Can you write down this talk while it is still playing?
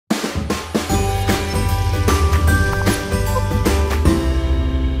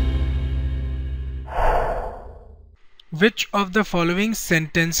Which of the following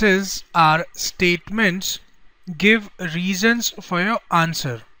sentences are statements? Give reasons for your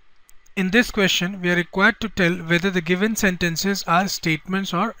answer. In this question, we are required to tell whether the given sentences are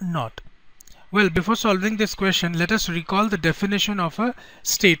statements or not. Well, before solving this question, let us recall the definition of a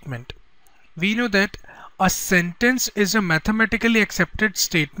statement. We know that a sentence is a mathematically accepted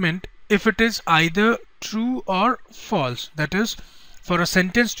statement if it is either true or false. That is, for a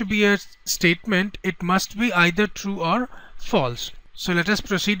sentence to be a statement, it must be either true or false. So let us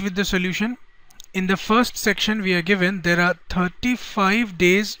proceed with the solution. In the first section, we are given there are 35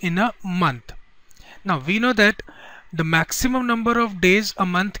 days in a month. Now we know that the maximum number of days a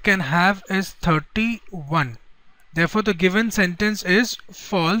month can have is 31. Therefore, the given sentence is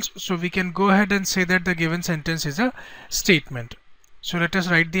false. So we can go ahead and say that the given sentence is a statement. So let us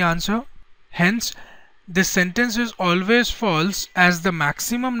write the answer. Hence, this sentence is always false as the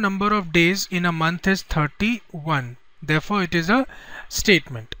maximum number of days in a month is 31. Therefore, it is a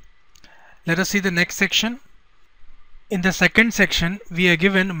statement. Let us see the next section. In the second section, we are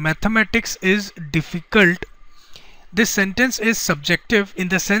given mathematics is difficult. This sentence is subjective in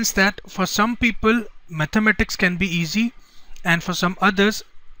the sense that for some people mathematics can be easy and for some others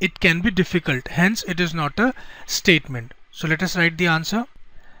it can be difficult. Hence, it is not a statement. So let us write the answer.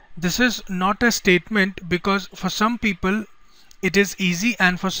 This is not a statement because for some people it is easy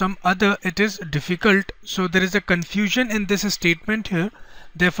and for some other it is difficult. So there is a confusion in this statement here.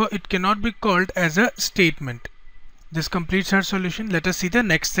 Therefore, it cannot be called as a statement. This completes our solution. Let us see the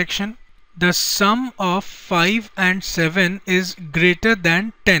next section. The sum of 5 and 7 is greater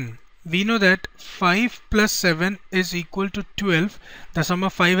than 10. We know that 5 plus 7 is equal to 12. The sum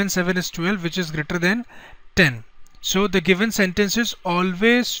of 5 and 7 is 12, which is greater than 10. So the given sentence is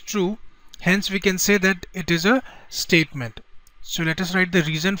always true. Hence we can say that it is a statement. So let us write the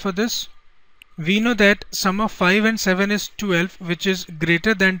reason for this. We know that sum of 5 and 7 is 12, which is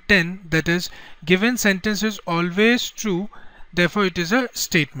greater than 10. That is, given sentence is always true. Therefore, it is a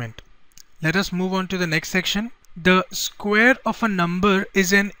statement. Let us move on to the next section. The square of a number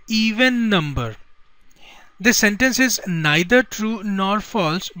is an even number. This sentence is neither true nor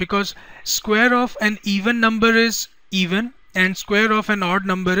false because square of an even number is even and square of an odd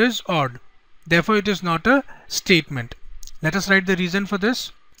number is odd. Therefore, it is not a statement. Let us write the reason for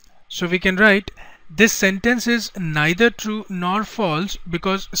this. So we can write this sentence is neither true nor false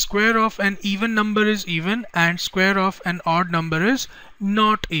because square of an even number is even and square of an odd number is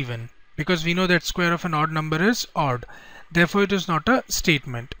not even, because we know that square of an odd number is odd. Therefore, it is not a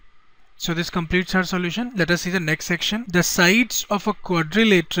statement. So this completes our solution. Let us see the next section. The sides of a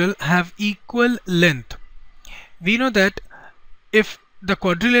quadrilateral have equal length. We know that if the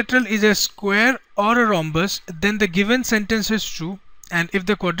quadrilateral is a square or a rhombus, then the given sentence is true. And if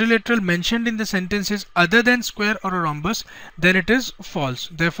the quadrilateral mentioned in the sentence is other than square or a rhombus, then it is false.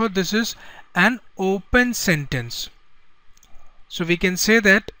 Therefore, this is an open sentence. So we can say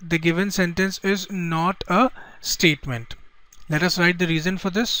that the given sentence is not a statement. Let us write the reason for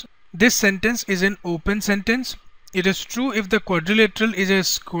this. This sentence is an open sentence. It is true if the quadrilateral is a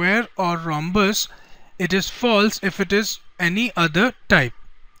square or rhombus. It is false if it is any other type.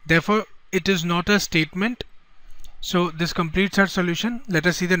 Therefore, it is not a statement. So this completes our solution. Let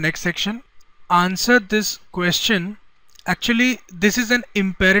us see the next section. Answer this question. Actually, this is an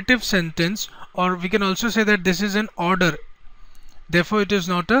imperative sentence, or we can also say that this is an order. Therefore, it is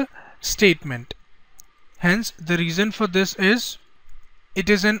not a statement. Hence, the reason for this is it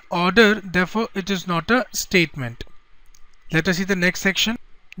is an order. Therefore, it is not a statement. Let us see the next section.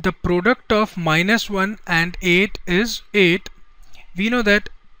 The product of -1 and 8 is 8. We know that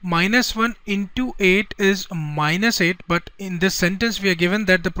 -1 into 8 is -8, but in this sentence we are given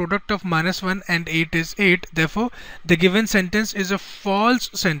that the product of -1 and 8 is 8. Therefore, the given sentence is a false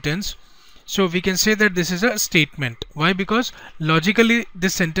sentence. So we can say that this is a statement. Why? Because logically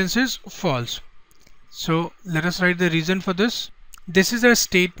this sentence is false. So let us write the reason for this. This is a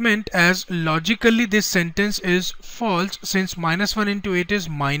statement as logically this sentence is false since -1 into 8 is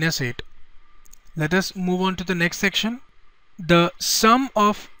 -8. Let us move on to the next section. The sum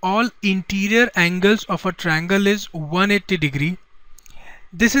of all interior angles of a triangle is 180 degree.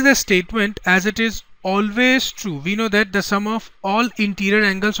 This is a statement as it is always true. We know that the sum of all interior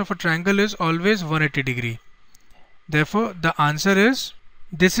angles of a triangle is always 180 degree. Therefore, the answer is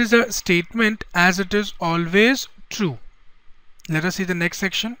this is a statement as it is always true. Let us see the next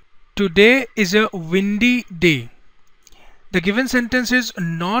section. Today is a windy day. The given sentence is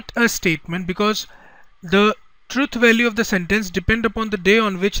not a statement because the truth value of the sentence depends upon the day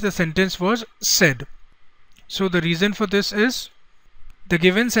on which the sentence was said. So the reason for this is The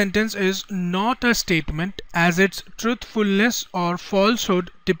given sentence is not a statement as its truthfulness or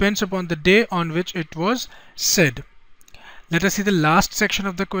falsehood depends upon the day on which it was said. Let us see the last section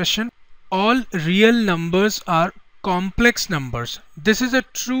of the question. All real numbers are complex numbers. This is a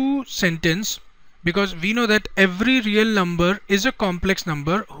true sentence because we know that every real number is a complex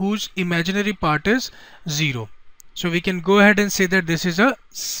number whose imaginary part is 0. So we can go ahead and say that this is a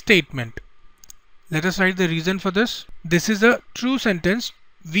statement. Let us write the reason for this. This is a true sentence.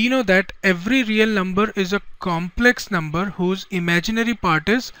 We know that every real number is a complex number whose imaginary part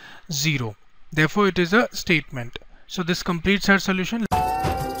is 0. Therefore, it is a statement. So this completes our solution.